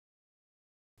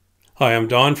Hi, I'm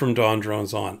Don from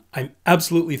DonDronesOn. I'm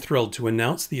absolutely thrilled to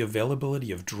announce the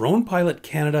availability of Drone Pilot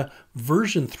Canada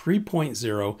version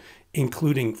 3.0,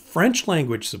 including French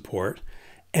language support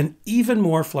and even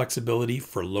more flexibility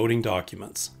for loading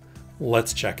documents.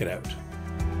 Let's check it out.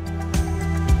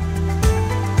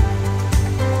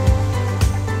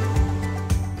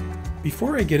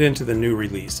 Before I get into the new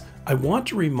release, I want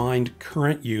to remind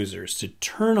current users to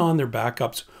turn on their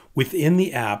backups within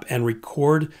the app and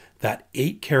record that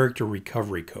 8-character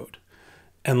recovery code.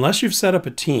 Unless you've set up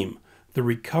a team, the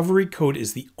recovery code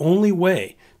is the only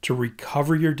way to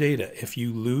recover your data if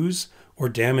you lose or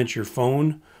damage your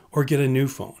phone or get a new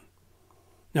phone.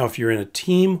 Now, if you're in a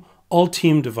team, all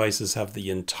team devices have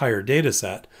the entire data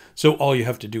set, so all you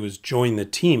have to do is join the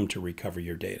team to recover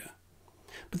your data.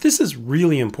 But this is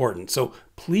really important, so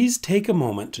please take a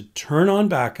moment to turn on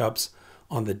backups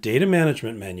on the data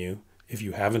management menu if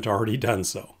you haven't already done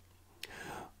so.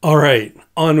 All right,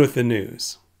 on with the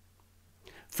news.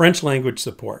 French language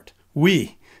support.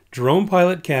 Drone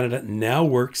Pilot Canada now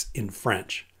works in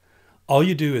French. All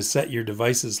you do is set your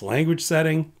device's language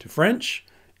setting to French,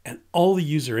 and all the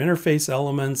user interface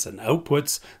elements and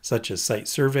outputs, such as site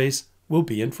surveys, will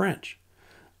be in French.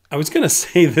 I was going to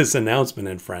say this announcement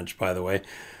in French, by the way,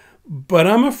 but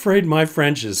I'm afraid my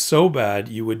French is so bad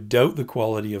you would doubt the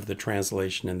quality of the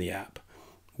translation in the app,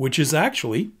 which is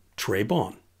actually très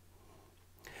bon.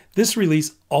 This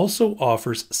release also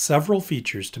offers several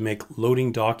features to make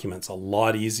loading documents a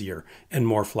lot easier and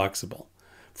more flexible.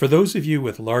 For those of you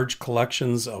with large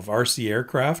collections of RC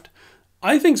aircraft,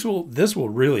 I think this will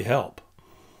really help.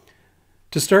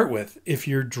 To start with, if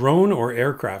your drone or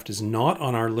aircraft is not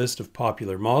on our list of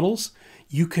popular models,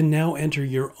 you can now enter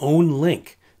your own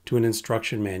link to an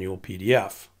instruction manual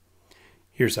PDF.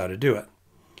 Here's how to do it.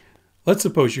 Let's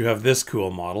suppose you have this cool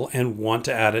model and want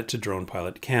to add it to Drone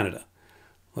Pilot Canada.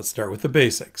 Let's start with the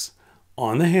basics.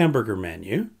 On the hamburger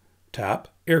menu, tap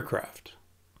Aircraft.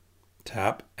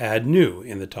 Tap Add New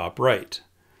in the top right.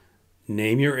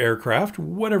 Name your aircraft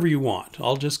whatever you want.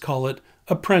 I'll just call it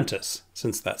Apprentice,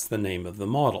 since that's the name of the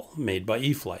model made by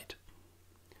eFlight.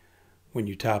 When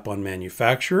you tap on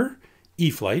Manufacturer,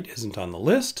 eFlight isn't on the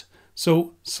list,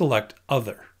 so select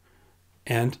Other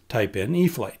and type in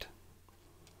eFlight.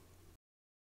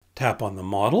 Tap on the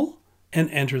model and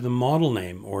enter the model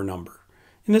name or number.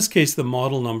 In this case, the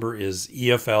model number is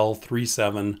EFL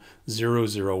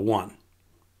 37001.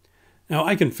 Now,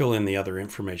 I can fill in the other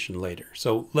information later,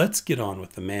 so let's get on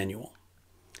with the manual.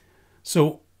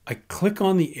 So I click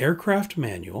on the aircraft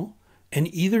manual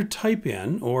and either type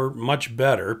in, or much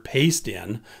better, paste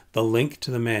in the link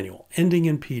to the manual, ending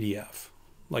in PDF,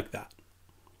 like that.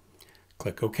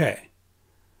 Click OK.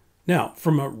 Now,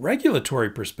 from a regulatory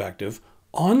perspective,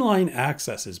 online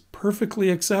access is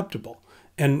perfectly acceptable.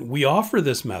 And we offer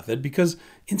this method because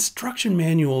instruction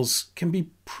manuals can be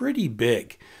pretty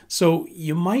big, so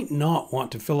you might not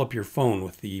want to fill up your phone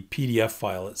with the PDF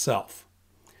file itself.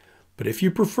 But if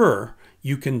you prefer,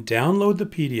 you can download the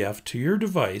PDF to your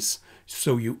device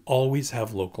so you always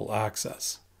have local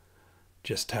access.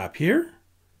 Just tap here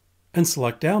and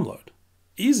select Download.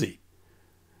 Easy.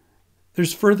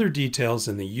 There's further details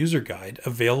in the user guide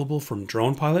available from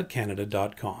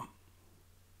dronepilotcanada.com.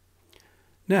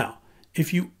 Now,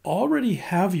 if you already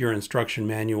have your instruction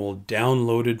manual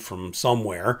downloaded from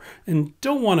somewhere and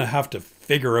don't want to have to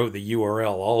figure out the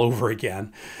URL all over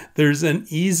again, there's an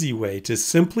easy way to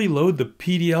simply load the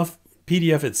PDF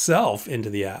itself into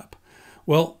the app.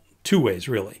 Well, two ways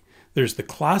really. There's the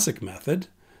classic method.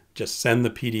 Just send the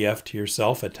PDF to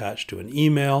yourself attached to an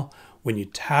email. When you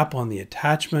tap on the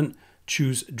attachment,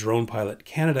 choose Drone Pilot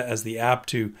Canada as the app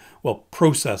to,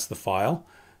 process the file,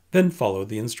 then follow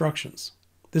the instructions.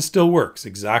 This still works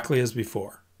exactly as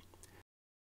before.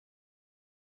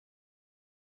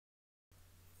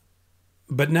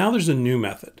 But now there's a new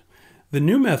method. The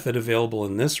new method available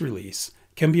in this release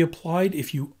can be applied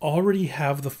if you already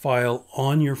have the file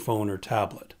on your phone or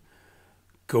tablet.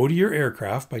 Go to your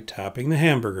aircraft by tapping the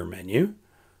hamburger menu,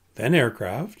 then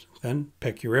Aircraft, then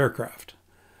pick your aircraft.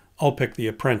 I'll pick the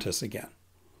Apprentice again.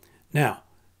 Now,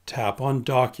 tap on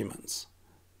Documents.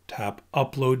 Tap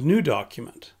Upload New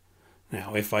Document.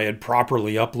 Now, if I had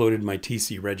properly uploaded my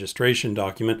TC registration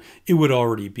document, it would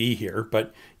already be here,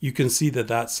 but you can see that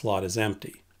that slot is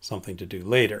empty, something to do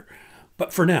later.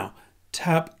 But for now,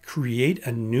 tap Create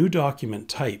a New Document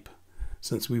Type,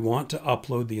 since we want to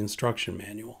upload the instruction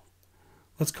manual.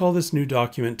 Let's call this new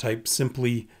document type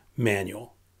simply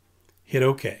Manual. Hit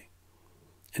OK.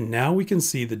 And now we can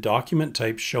see the document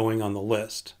type showing on the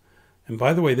list. And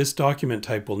by the way, this document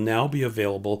type will now be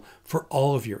available for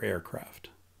all of your aircraft.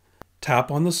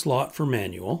 Tap on the slot for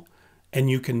Manual and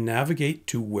you can navigate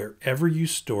to wherever you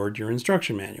stored your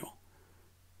instruction manual.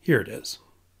 Here it is.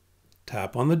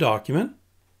 Tap on the document,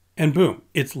 and boom,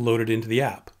 it's loaded into the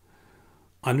app.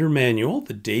 Under Manual,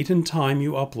 the date and time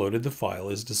you uploaded the file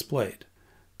is displayed.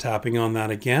 Tapping on that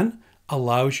again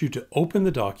allows you to open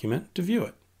the document to view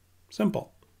it.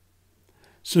 Simple.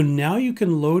 So now you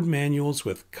can load manuals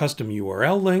with custom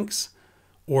URL links,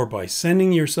 or by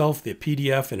sending yourself the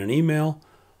PDF in an email,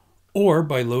 or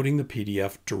by loading the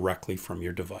PDF directly from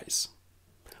your device.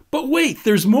 But wait,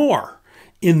 there's more!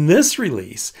 In this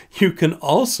release, you can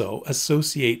also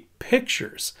associate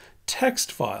pictures,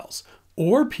 text files,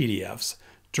 or PDFs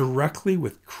directly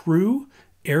with crew,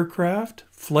 aircraft,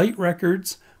 flight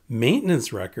records,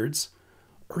 maintenance records,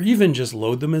 or even just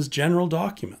load them as general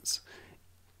documents.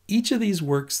 Each of these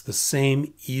works the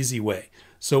same easy way,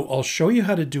 so I'll show you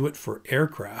how to do it for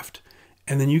aircraft,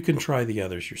 and then you can try the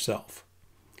others yourself.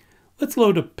 Let's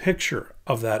load a picture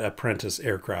of that apprentice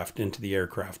aircraft into the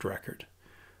aircraft record.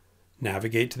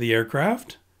 Navigate to the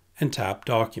aircraft and tap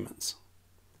Documents.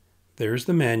 There's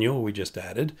the manual we just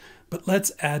added, but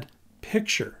let's add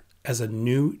Picture as a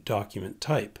new document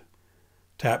type.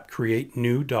 Tap Create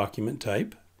New Document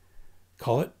Type.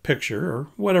 Call it Picture or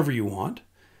whatever you want.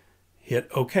 Hit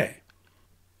OK.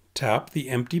 Tap the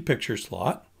empty picture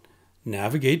slot.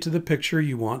 Navigate to the picture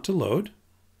you want to load.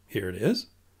 Here it is.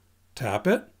 Tap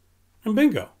it, and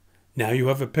bingo. Now you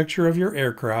have a picture of your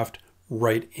aircraft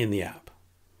right in the app.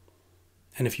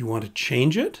 And if you want to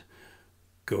change it,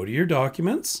 go to your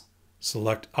documents,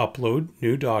 select Upload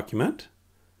New Document,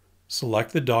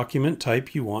 select the document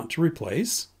type you want to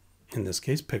replace, in this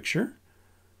case picture,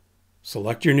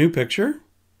 select your new picture,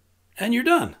 and you're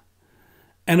done.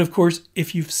 And of course,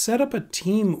 if you've set up a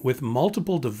team with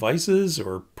multiple devices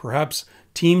or perhaps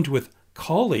teamed with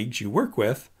colleagues you work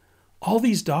with, all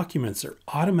these documents are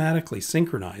automatically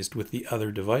synchronized with the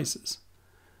other devices.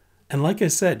 And like I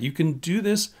said, you can do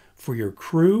this for your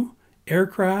crew,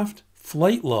 aircraft,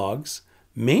 flight logs,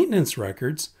 maintenance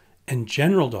records, and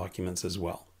general documents as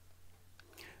well.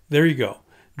 There you go.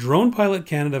 Drone Pilot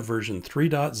Canada version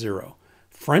 3.0,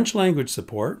 French language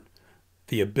support,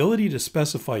 the ability to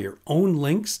specify your own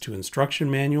links to instruction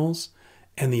manuals,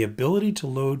 and the ability to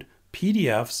load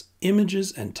PDFs,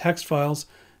 images, and text files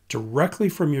directly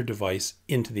from your device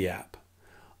into the app.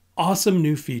 Awesome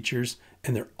new features,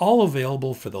 and they're all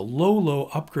available for the low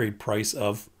upgrade price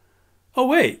of, oh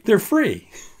wait, they're free.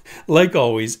 Like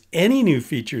always, any new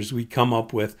features we come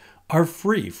up with are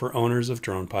free for owners of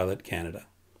Drone Pilot Canada.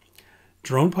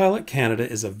 Drone Pilot Canada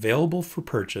is available for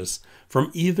purchase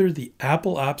from either the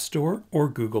Apple App Store or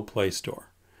Google Play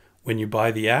Store. When you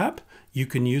buy the app, you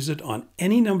can use it on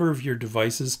any number of your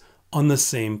devices on the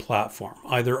same platform,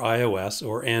 either iOS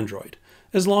or Android,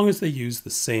 as long as they use the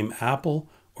same Apple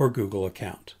or Google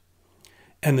account.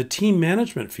 And the team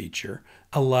management feature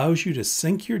allows you to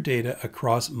sync your data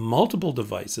across multiple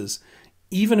devices,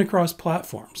 even across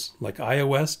platforms like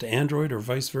iOS to Android or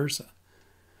vice versa.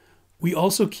 We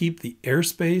also keep the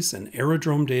airspace and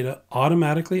aerodrome data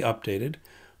automatically updated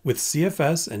with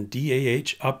CFS and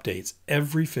DAH updates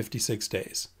every 56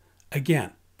 days.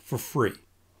 Again, for free.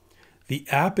 The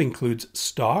app includes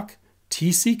stock,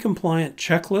 TC-compliant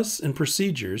checklists and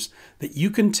procedures that you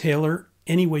can tailor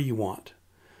any way you want.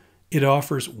 It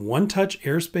offers one-touch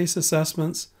airspace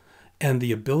assessments and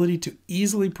the ability to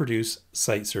easily produce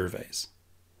site surveys.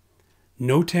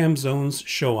 No-TAM zones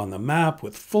show on the map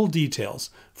with full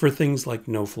details for things like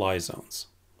no-fly zones.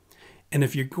 And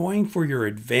if you're going for your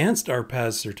advanced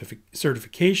RPAS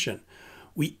certification,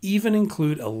 we even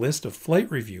include a list of flight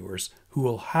reviewers who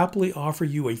will happily offer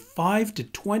you a 5 to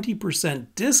 20%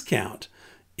 discount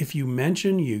if you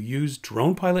mention you use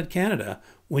Drone Pilot Canada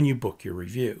when you book your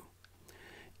review.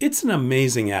 It's an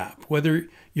amazing app, whether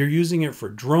you're using it for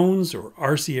drones or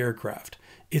RC aircraft.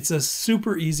 It's a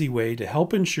super easy way to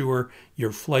help ensure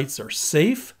your flights are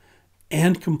safe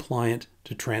and compliant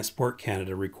to Transport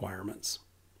Canada requirements.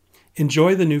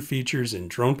 Enjoy the new features in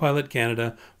Drone Pilot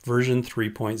Canada version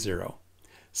 3.0.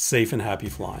 Safe and happy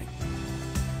flying.